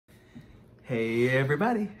Hey,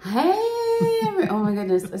 everybody. Hey, oh my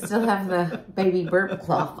goodness. I still have the baby burp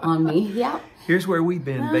cloth on me. Yep. Here's where we've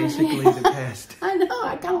been basically the past. I know.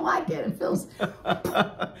 I kind of like it. It feels... My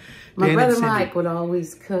Dan brother and Cindy. Mike would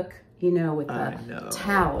always cook, you know, with a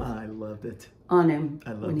towel I loved it. on him.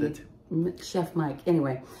 I loved it. Chef Mike.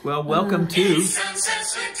 Anyway. Well, welcome to...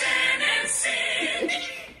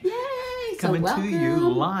 Yay. Coming so to you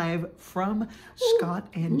live from Scott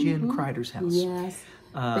and Jen Kreider's house. Yes.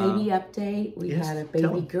 Baby update. We yes, had a tell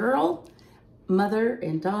baby 'em. girl, mother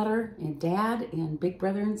and daughter and dad and big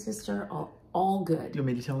brother and sister, all good. Do you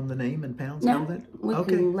want me to tell them the name and pounds No, and all that? we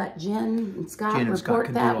can let Jen and Scott Jen and Scott report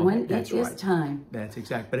can do that all when that. it is time. That's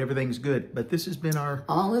exact. But everything's good. But this has been our...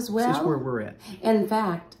 All is well. This is where we're at. In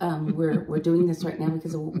fact, we're doing this right now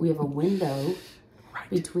because we have a window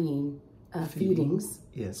between feedings.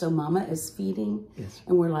 Yes. So Mama is feeding. Yes.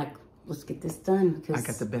 And we're like, let's get this done because... I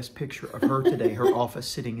got the best picture of her today, her office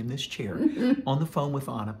sitting in this chair on the phone with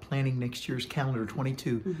Anna, planning next year's calendar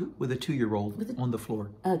 22 with a 2-year-old on the floor.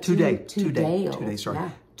 Today, sorry. Yeah.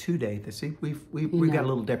 Today. See, we've got a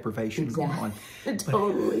little deprivation going on.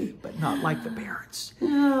 Totally. But not like the parents.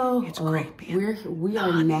 No. It's great being we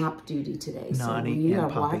are nap duty today. So Nani we and are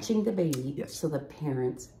Poppy. watching the baby Yes. so the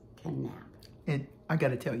parents can nap. And I got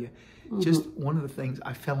to tell you, just one of the things,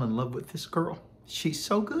 I fell in love with this girl. She's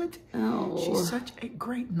so good. Oh. She's such a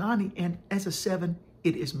great nanny. And as a 7,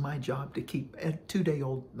 it is my job to keep a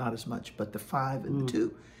 2-day-old, not as much, but the 5 and the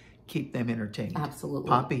 2, keep them entertained. Absolutely.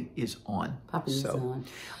 Poppy is on. Poppy is on.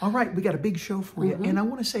 All right, we got a big show for you. And I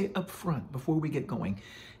want to say up front, before we get going,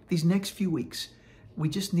 these next few weeks, we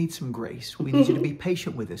just need some grace. We need you to be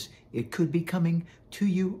patient with us. It could be coming to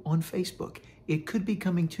you on Facebook. It could be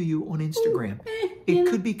coming to you on Instagram. It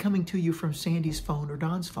could be coming to you from Sandy's phone or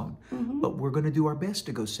Don's phone. But we're going to do our best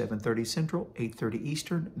to go 7:30 Central, 8:30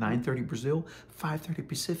 Eastern, 9:30 Brazil, 5:30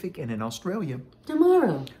 Pacific, and in Australia.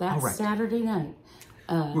 Tomorrow. That's Saturday night.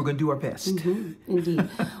 We're going to do our best. Indeed.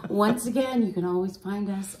 Once again, you can always find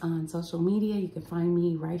us on social media. You can find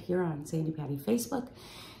me right here on Sandy Patty Facebook.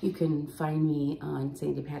 You can find me on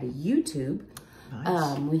Sandy Patty YouTube.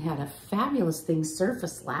 Nice. We had a fabulous thing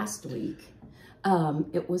surface last week.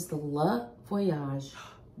 It was the Le Voyage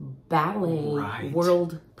Ballet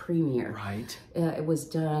World Premiere. Right. It was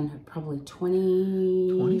done probably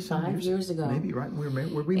 25 years ago. Maybe, right?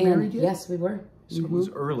 Were we married yet? Yes, we were. So it was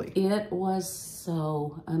early. It was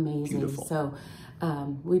so amazing. Beautiful. So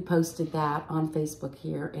we posted that on Facebook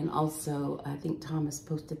here, and also I think Thomas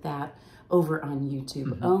posted that over on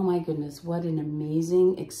YouTube. Oh my goodness, what an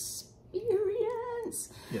amazing experience.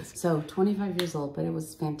 Yes. So 25 years old, but it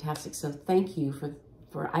was fantastic. So thank you for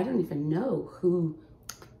I don't even know who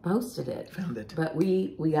posted it. Found it. But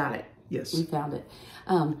we got it. Yes. We found it.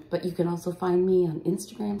 But you can also find me on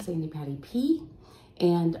Instagram, Sandy Patty P,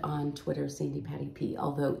 and on Twitter, Sandy Patty P.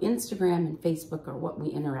 Although Instagram and Facebook are what we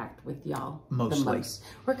interact with y'all the most.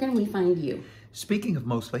 Where can we find you? Speaking of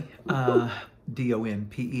mostly,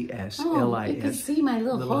 DONPESLIS. Oh, you can see my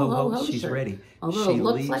little ho-ho-ho She's shirt. ready. Although it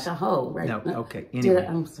looks like a hoe, right? No, okay. Anyway.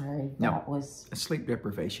 I'm sorry. That was... a sleep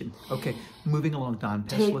deprivation. Okay, moving along, Don.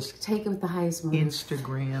 Take it with the highest motive.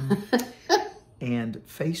 Instagram and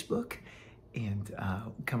Facebook. And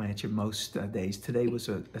coming at you most days. Today was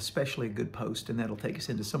especially a good post, and that'll take us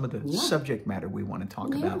into some of the subject matter we want to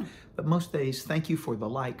talk about. But most days, thank you for the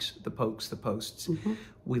likes, the pokes, the posts.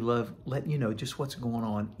 We love letting you know just what's going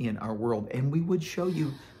on in our world. And we would show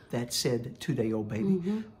you that said 2-day-old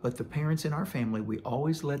baby. But the parents in our family, we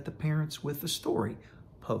always let the parents with the story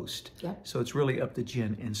post. So it's really up to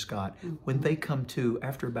Jen and Scott when they come to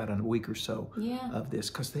after about a week or so of this,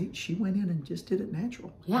 because she went in and just did it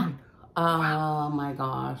natural. I mean, oh my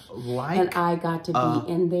gosh. And I got to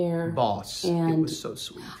be in there. Boss. And it was so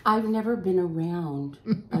sweet. I've never been around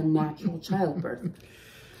a natural childbirth.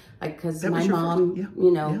 Like, because my mom,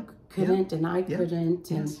 you know, couldn't and I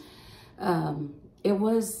couldn't. And it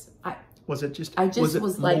was... Was it just... I just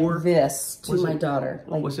was like this to my daughter.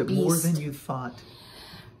 Like, was it more than you thought?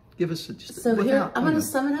 Give us just... So here, I'm going to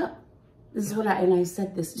sum it up. This is what I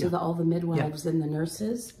said this to all the midwives and the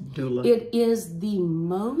nurses. Doula. It is the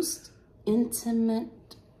most intimate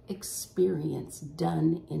experience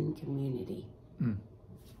done in community.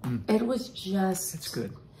 It was just it's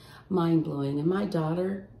good. mind-blowing. And my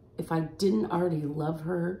daughter, if I didn't already love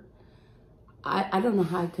her, I don't know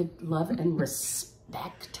how I could love and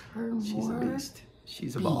respect her more. She's a beast.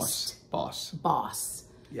 She's a boss.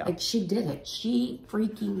 Yeah. Like, she did it. She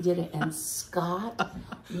freaking did it. And Scott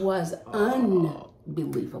was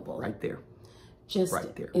unbelievable. Right there. Just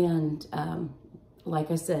right there. And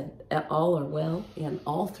like I said, all are well, and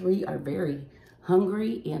all 3 are very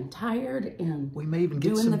hungry and tired and we may even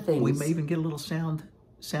get doing the things. We may even get a little sound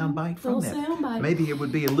bite from that. Sound bite. Maybe it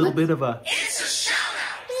would be a little bit of a. It's a shout out.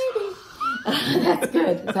 That's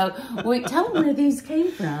good. So, wait, tell them where these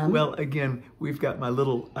came from. Well, again, we've got my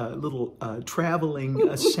little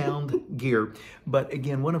traveling sound gear. But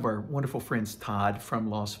again, one of our wonderful friends, Todd from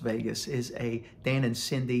Las Vegas, is a Dan and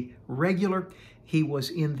Cindy regular. He was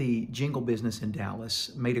in the jingle business in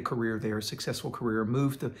Dallas, made a career there, a successful career,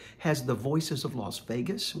 has the Voices of Las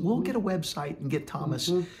Vegas. We'll get a website and get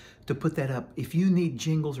Thomas to put that up. If you need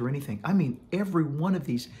jingles or anything, I mean, every one of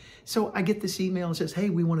these. So I get this email and says, hey,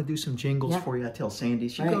 we want to do some jingles for you. I tell Sandy,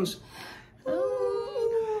 she goes,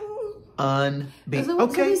 okay.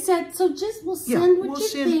 So we said, so just we'll send what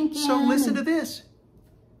you're thinking. So listen to this.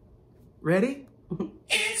 Ready?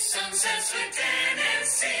 It's Sunsets with Dan and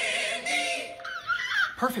Cindy.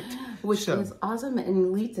 Perfect. Which is awesome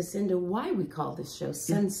and leads us into why we call this show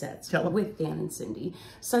Sunsets with Dan and Cindy.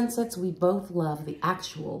 Sunsets, we both love the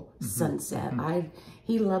actual sunset.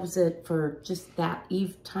 He loves it for just that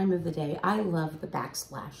time of the day. I love the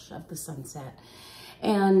backsplash of the sunset.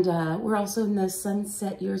 And we're also in the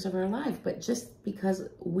sunset years of our life, but just because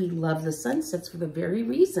we love the sunsets for the very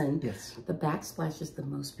reason, the backsplash is the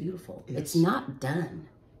most beautiful. It's not done.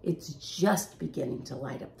 It's just beginning to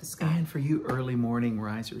light up the sky. And for you early morning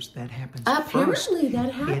risers, that happens Apparently first.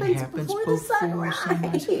 that happens before the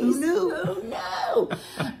sunrise. Who knew? Who knew?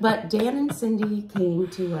 But Dan and Cindy came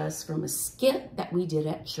to us from a skit that we did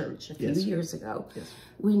at church a few years ago.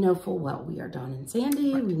 We know full well we are Don and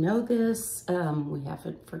Sandy. We know this. We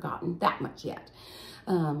haven't forgotten that much yet.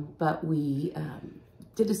 But we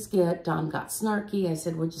did a skit. Don got snarky. I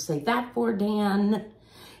said, what'd you say that for, Dan?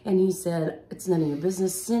 And he said, it's none of your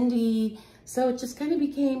business, Cindy. So it just kind of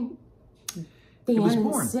became Dan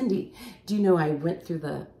and Cindy. Do you know I went through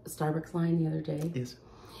the Starbucks line the other day? Yes.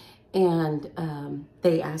 And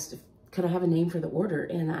they asked, could I have a name for the order?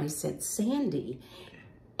 And I said, Sandy.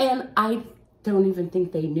 And I don't even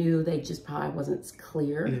think they knew. They just probably wasn't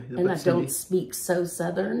clear. And I don't speak so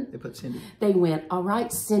Southern. They put Cindy. They went, all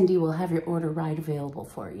right, Cindy, we'll have your order right available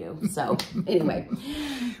for you. So anyway.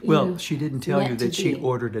 Well, she didn't tell you that she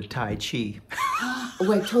ordered a Tai Chi.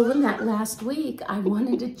 Well, I told them that last week. I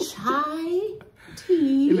wanted a chai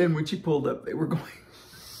tea. And then when she pulled up, they were going.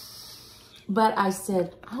 But I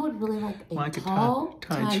said, I would really like a tall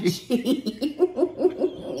Tai Chi.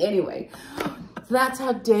 Anyway. That's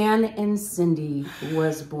how Dan and Cindy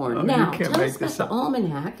was born. Now, tell us about the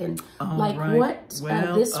almanac and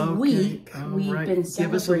this week we've been celebrating.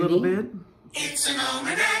 Give us a little bit. It's an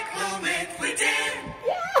almanac moment with Dan.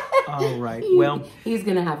 All right. Well, he's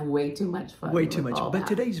going to have way too much fun. Way too much. But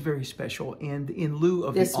today's very special. And in lieu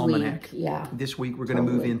of the almanac, this week we're going to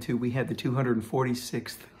move into, we had the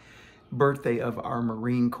 246th birthday of our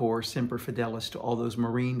Marine Corps. Semper Fidelis to all those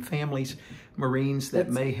Marine families, Marines that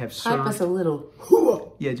may have served. Type us a little hoorah.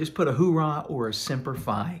 Yeah, just put a hoorah or a Semper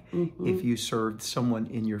Fi if you served someone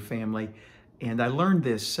in your family. And I learned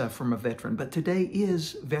this from a veteran, but today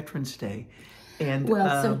is Veterans Day. And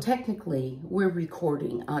so technically we're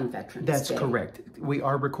recording on Veterans Day. That's correct. We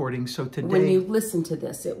are recording. So today, when you listen to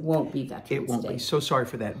this, it won't be Veterans Day. It won't be. So sorry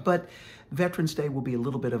for that. But Veterans Day will be a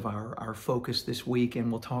little bit of our focus this week, and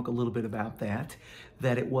we'll talk a little bit about that.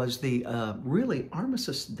 That it was the really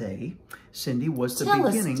Armistice Day, Cindy, was the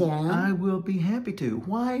beginning. Tell us, Dan. I will be happy to.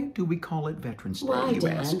 Why do we call it Veterans Day, you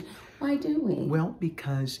ask? Why do we? Well,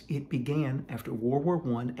 because it began after World War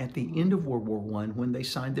I, at the end of World War I, when they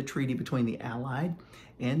signed the treaty between the Allied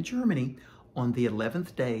and Germany on the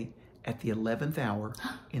 11th day at the 11th hour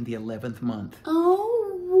in the 11th month.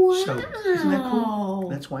 Oh, wow. So, isn't that cool?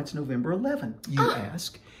 That's why it's November 11, you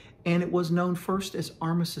ask. And it was known first as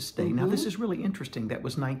Armistice Day. Now, this is really interesting. That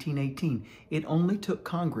was 1918. It only took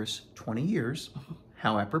Congress 20 years,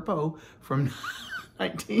 how apropos, from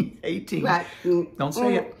 1918, don't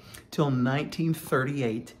say it, till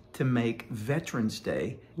 1938 to make Veterans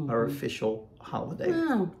Day our official holiday.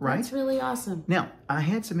 Wow, right? That's really awesome. Now, I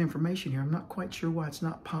had some information here. I'm not quite sure why it's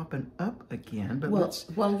not popping up again, but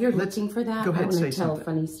while you're looking for that, go ahead, I want to tell something. a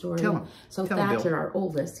funny story. Tell him. So Tell Thatcher, Bill. our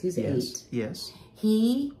oldest, he's 8. Yes.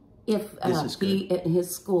 He in his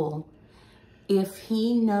school, if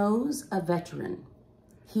he knows a veteran,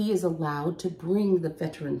 he is allowed to bring the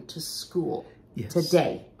veteran to school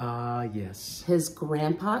today. Yes. His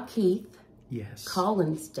grandpa Keith,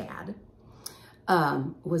 Colin's dad,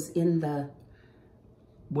 was in the...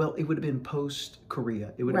 Well, it would have been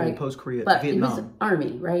post-Korea. It would have been post-Korea, but Vietnam. He was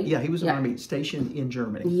Army, right? Yeah, he was Army, stationed in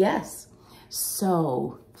Germany. Yes.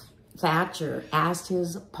 So Thatcher asked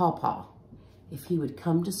his pawpaw if he would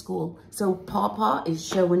come to school. So pawpaw is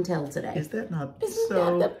show and tell today. Is that not Isn't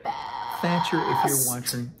so that the best? Thatcher, if you're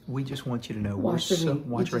watching, we just want you to know we're so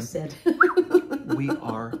we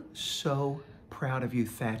are so proud of you,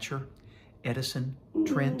 Thatcher, Edison,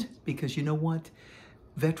 Trent, because you know what?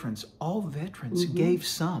 Veterans, all veterans gave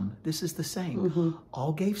some. This is the saying.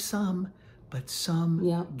 All gave some, but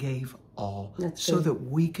some gave all. So that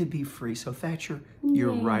we could be free. So Thatcher,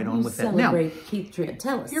 you're right on with that. Now, Keith Trent.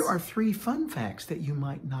 Tell us. Here are 3 fun facts that you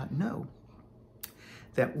might not know.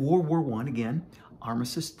 That World War I, again,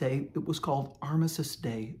 Armistice Day, it was called Armistice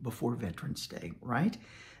Day before Veterans Day, right?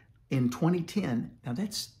 In 2010, now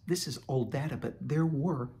this is old data, but there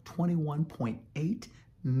were 21.8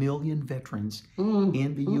 million veterans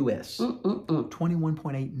in the U.S.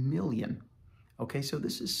 21.8 million. Okay, so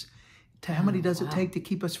this is, how many does it take to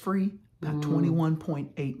keep us free? About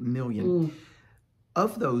 21.8 million.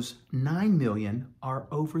 Of those, 9 million are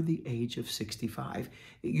over the age of 65.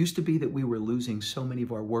 It used to be that we were losing so many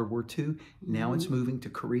of our World War II. Now it's moving to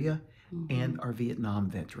Korea and our Vietnam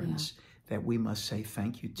veterans that we must say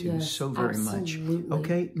thank you to so very much.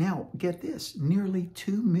 Okay, now get this. Nearly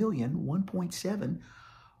 2 million, 1.7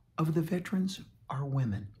 of the veterans are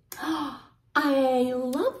women. I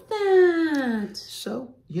love that.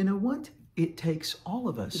 So, you know what? It takes all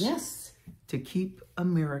of us to keep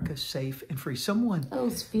America safe and free.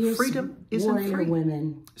 Those fierce freedom isn't free.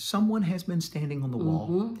 Women. Someone has been standing on the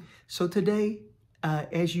wall. So today,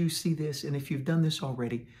 as you see this, and if you've done this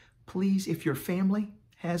already, please, if your family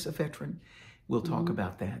has a veteran, we'll talk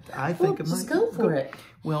about that. I think just go for it.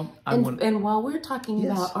 Well, and while we're talking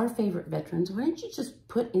about our favorite veterans, why don't you just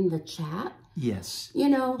put in the chat? You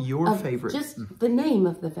know, your favorite, just the name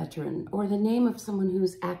of the veteran or the name of someone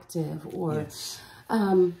who's active, or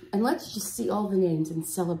and let's just see all the names and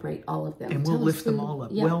celebrate all of them. And we'll lift them all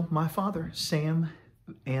up. Well, my father, Sam,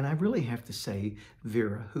 and I really have to say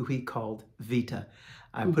Vera, who he called Vita.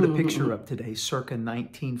 I put a picture up today, circa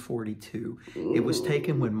 1942. It was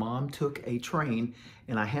taken when Mom took a train,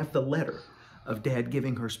 and I have the letter of Dad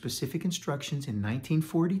giving her specific instructions in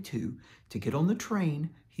 1942 to get on the train.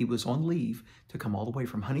 He was on leave to come all the way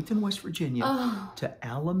from Huntington, West Virginia to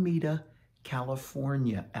Alameda,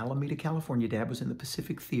 California. Alameda, California. Dad was in the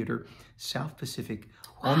Pacific Theater, South Pacific,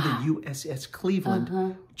 on the USS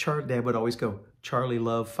Cleveland. Dad would always go, Charlie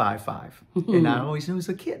Love 55. And I always knew as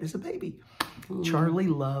a kid, as a baby, Charlie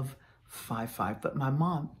Love 55. But my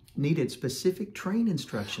mom needed specific train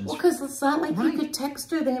instructions. Well, because it's not like you could text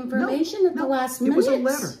her the information at the last minute. It was a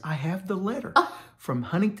letter. I have the letter from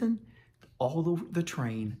Huntington, all the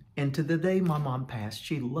train. And to the day my mom passed,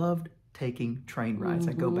 she loved taking train rides.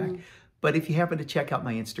 I go back. But if you happen to check out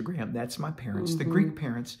my Instagram, that's my parents, the Greek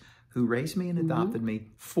parents who raised me and adopted me,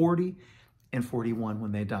 40 and 41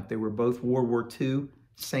 when they adopted. They were both World War II,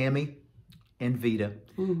 Sammy and Vita.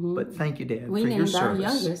 But thank you, Dad, for your service. We named our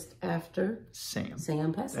youngest after Sam.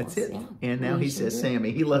 Sam Pessos. That's it. And now he says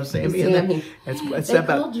Sammy. He loves Sammy. Sammy. That's they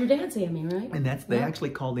called your dad Sammy, right? And they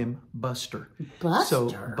actually called him Buster. Buster.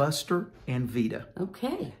 So Buster and Vita.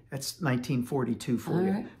 Okay. That's 1942 for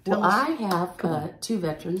you. Right. Well, I have 2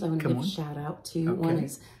 veterans I want to give a shout out to. Okay. One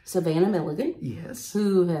is Savannah Milligan. Yes.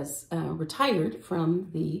 Who has retired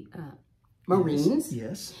from the Marines.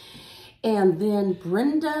 Yes. And then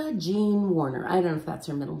Brenda Jean Warner. I don't know if that's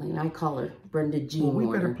her middle name. I call her Brenda Jean Warner.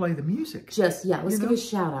 We better play the music. Let's give a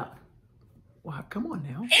shout out. Wow, come on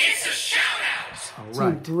now. It's a shout out. All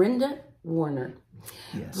right. To Brenda Warner.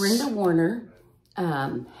 Yes. Brenda Warner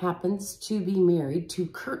happens to be married to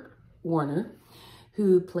Kurt Warner,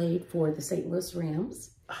 who played for the St. Louis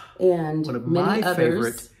Rams and one of many my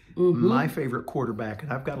others. My favorite quarterback,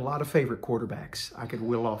 and I've got a lot of favorite quarterbacks. I could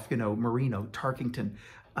wheel off, Marino, Tarkington,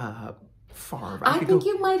 Favre. I think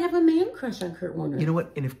you might have a man crush on Kurt Warner. You know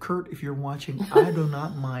what? And if you're watching, I do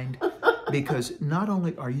not mind, because not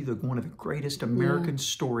only are you one of the greatest American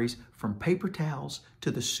stories, from paper towels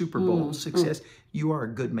to the Super Bowl success, you are a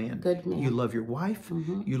good man. Good man. You love your wife.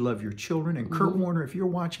 You love your children. And Kurt Warner, if you're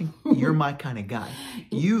watching, you're my kind of guy.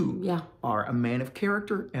 You are a man of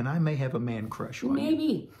character, and I may have a man crush on you.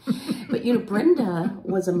 Maybe. But, Brenda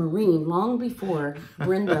was a Marine long before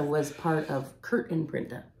Brenda was part of Kurt and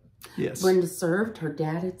Brenda. Yes. Brenda served. Her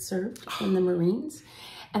dad had served in the Marines.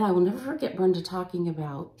 And I will never forget Brenda talking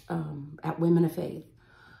about, at Women of Faith,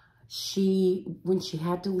 when she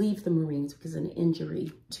had to leave the Marines because of an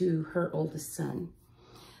injury to her oldest son,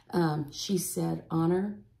 she said,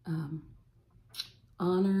 honor,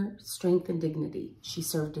 strength, and dignity. She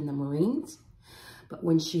served in the Marines, but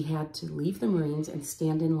when she had to leave the Marines and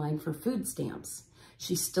stand in line for food stamps,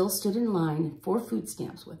 she still stood in line for food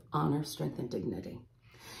stamps with honor, strength, and dignity.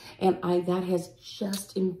 And that has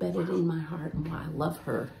just embedded in my heart and why I love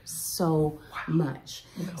her so much.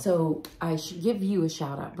 So I should give you a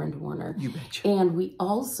shout out, Brenda Warner. You betcha. And we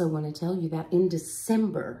also want to tell you that in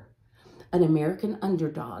December, An American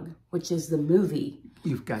Underdog, which is the movie,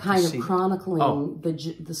 You've got kind to of see chronicling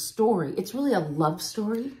the story. It's really a love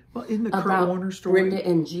story. Well, in the Kurt about Warner story,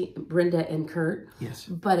 Brenda and Kurt. Yes.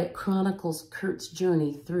 But it chronicles Kurt's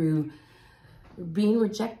journey through being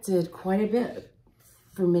rejected quite a bit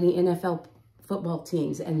for many NFL football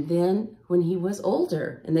teams. And then when he was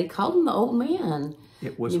older, and they called him the old man.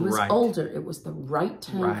 It was he was right. older. It was the right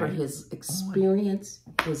time for his experience,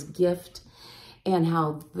 his gift, and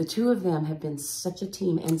how the two of them have been such a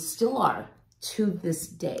team and still are to this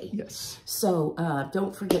day. Yes. So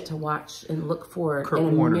don't forget to watch and look for Kurt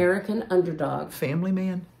An Warner. American Underdog. Family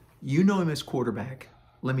man, you know him as quarterback.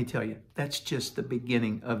 Let me tell you, that's just the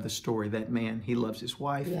beginning of the story. That man, he loves his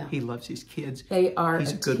wife. Yeah. He loves his kids. They are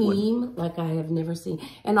He's a good team one. like I have never seen.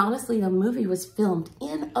 And honestly, the movie was filmed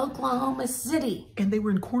in Oklahoma City. And they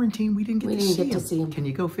were in quarantine. We didn't get to see him. Can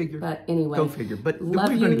you go figure? But anyway. Go figure. But we're love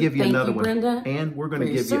going to you. give you Thank another you, one. Brenda, And we're going for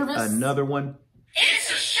to your give you service. another one.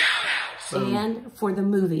 It's a shout out. And for the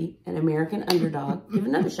movie, An American Underdog. Give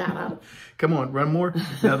another shout out. Come on, run more.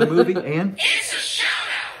 Another movie. And It's a shout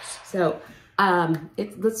out. So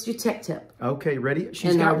let's do tech tip. okay, ready?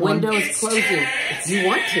 She's And got our one. window is closing. If you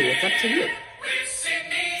want to, it's up to you. With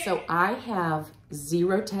Cindy. So I have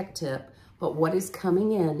 0 tech tip, but what is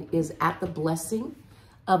coming in is at the blessing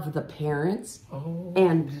of the parents. Oh.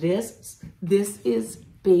 And this is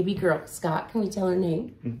baby girl. Scott, can you tell her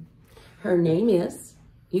name? Mm-hmm. Her name is,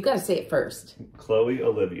 you got to say it first. Chloe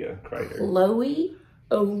Olivia Kreider. Chloe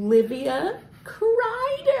Olivia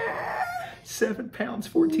Kreider. 7 pounds,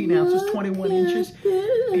 14 ounces, 21 Look inches. at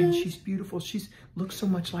this. And she's beautiful. She's looks so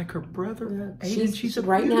much like her brother. Aiden. She's a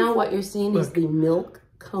right now beautiful- what you're seeing is Look. the milk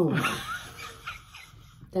coma.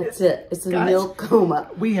 That's it. It's a Guys, milk coma.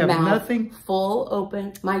 we have Mouth nothing- full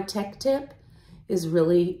open. My tech tip is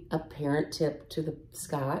really a parent tip to the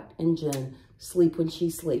Scott and Jen. Sleep when she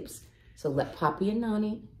sleeps. So let Poppy and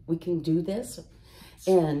Nani, we can do this.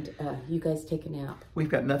 And you guys take a nap. We've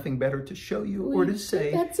got nothing better to show you or to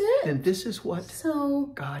say. That's it. And this is what So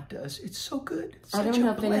God does. It's so good. It's I don't such a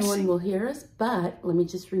know if anyone blessing. will hear us, but let me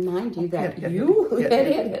just remind you that Yeah, you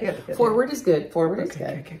forward is good. Forward is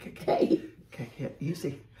good. Okay. Yeah,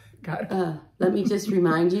 easy. Got it. Let me just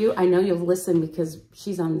remind you, I know you'll listen because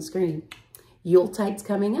she's on the screen. Yuletide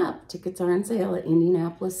coming up. Tickets are on sale at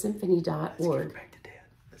IndianapolisSymphony.org. Back to Dad.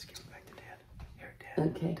 Let's give it back to Dad. Here, Dad.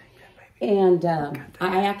 Okay. Take that, baby. And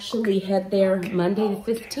I actually head there Monday the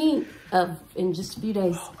 15th in just a few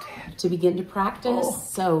days to begin to practice.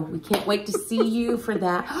 So we can't wait to see you for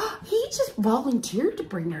that. He just volunteered to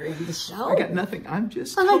bring her in the show. I got nothing. I'm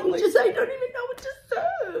just I totally... don't even know what to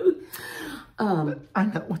say. I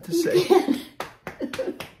know what to say.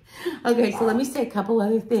 Okay, so let me say a couple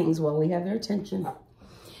other things while we have their attention.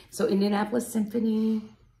 So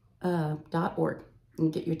IndianapolisSymphony.org. You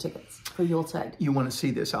can get your tickets for Yuletide. You want to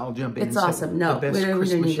see this? I'll jump in. It's and say awesome. No, the best we don't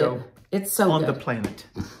Christmas need show it. It's so on good. the planet.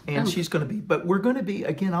 And she's going to be, but we're going to be,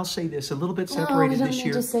 again, I'll say this, a little bit No, we separated don't this need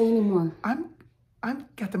year. to say anymore.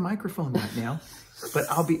 I've got the microphone right now, but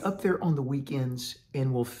I'll be up there on the weekends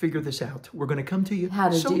and we'll figure this out. We're going to come to you. How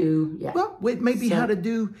to do, yeah. Well, it may be So, how to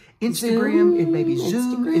do Instagram. It may be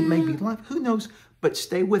Zoom. It may be Instagram. live. Who knows? But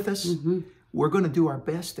stay with us. We're going to do our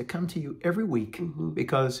best to come to you every week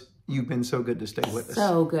because you've been so good to stay with us.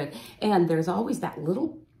 So good. And there's always that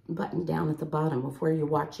little button down at the bottom of where you're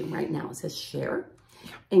watching right now. It says share.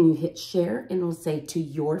 And you hit share and it'll say to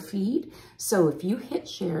your feed. So if you hit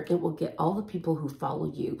share, it will get all the people who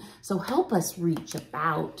follow you. So help us reach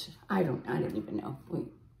about, I don't even know.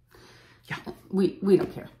 We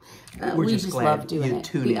don't care. We're we just just glad love doing you it.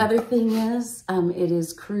 tune The in. other thing is, it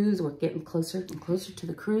is cruise. We're getting closer and closer to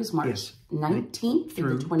the cruise, March Yes. 19th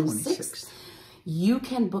through the 26th. 26th. You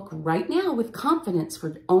can book right now with confidence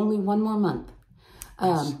for only one more month.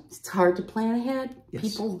 It's hard to plan ahead. Yes.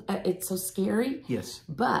 People, it's so scary. Yes.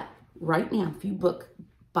 But right now, if you book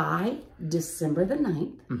by December the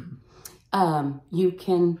 9th, you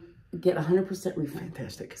can get 100% refund.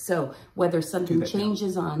 Fantastic. So whether something that now.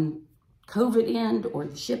 changes on COVID end or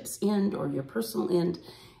the ship's end or your personal end,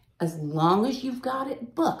 as long as you've got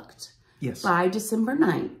it booked Yes. by December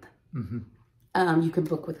 9th, you can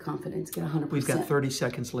book with confidence, get 100%. We've got 30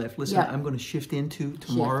 seconds left. Listen, Yep. I'm going to shift into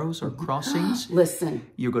tomorrow's or crossings. Listen,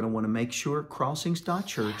 You're going to want to make sure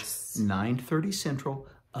crossings.church, 9:30 Central,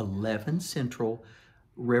 11 Central.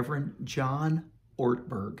 Reverend John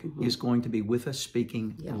Ortberg is going to be with us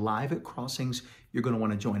speaking live at Crossings. You're going to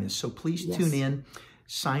want to join us. So please tune in,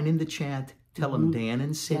 sign in the chat, Tell him Dan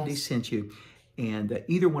and Cindy sent you. And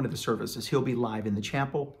either one of the services, he'll be live in the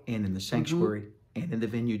chapel and in the sanctuary and in the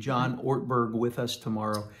venue. John Ortberg with us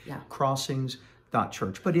tomorrow.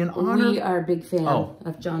 Crossings.church. But in honor... We are a big fan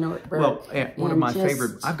of John Ortberg. Well, one of my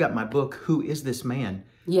favorite... I've got my book, Who is This Man?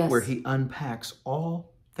 Where he unpacks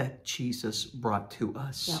all that Jesus brought to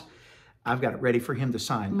us. Yeah. I've got it ready for him to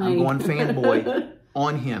sign. I'm going fanboy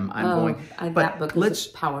on him. That book is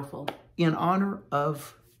powerful. In honor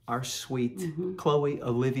of our sweet Chloe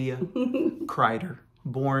Olivia Kreider,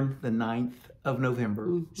 born the 9th of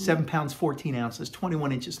November, 7 pounds, 14 ounces,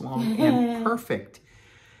 21 inches long, and perfect.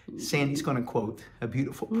 Sandy's going to quote a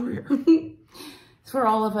beautiful prayer. For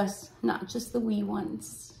all of us, not just the wee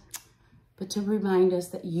ones, but to remind us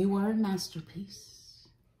that you are a masterpiece,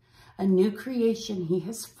 a new creation he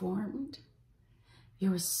has formed.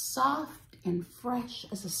 You're as soft and fresh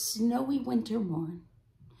as a snowy winter morn.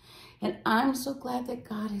 And I'm so glad that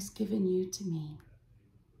God has given you to me.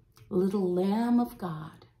 Little Lamb of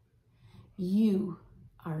God, you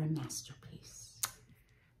are a masterpiece.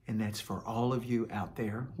 And that's for all of you out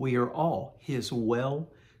there. We are all his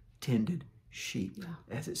well-tended sheep,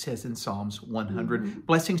 as it says in Psalms 100.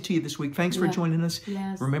 Blessings to you this week. Thanks for joining us.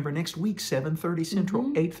 Remember, next week, 7:30 Central,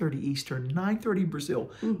 8:30 Eastern, 9:30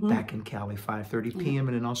 Brazil, back in Cali, 5:30 p.m.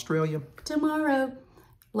 and in Australia. Tomorrow.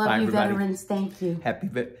 Love you, everybody. veterans. Thank you.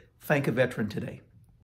 Thank a veteran today.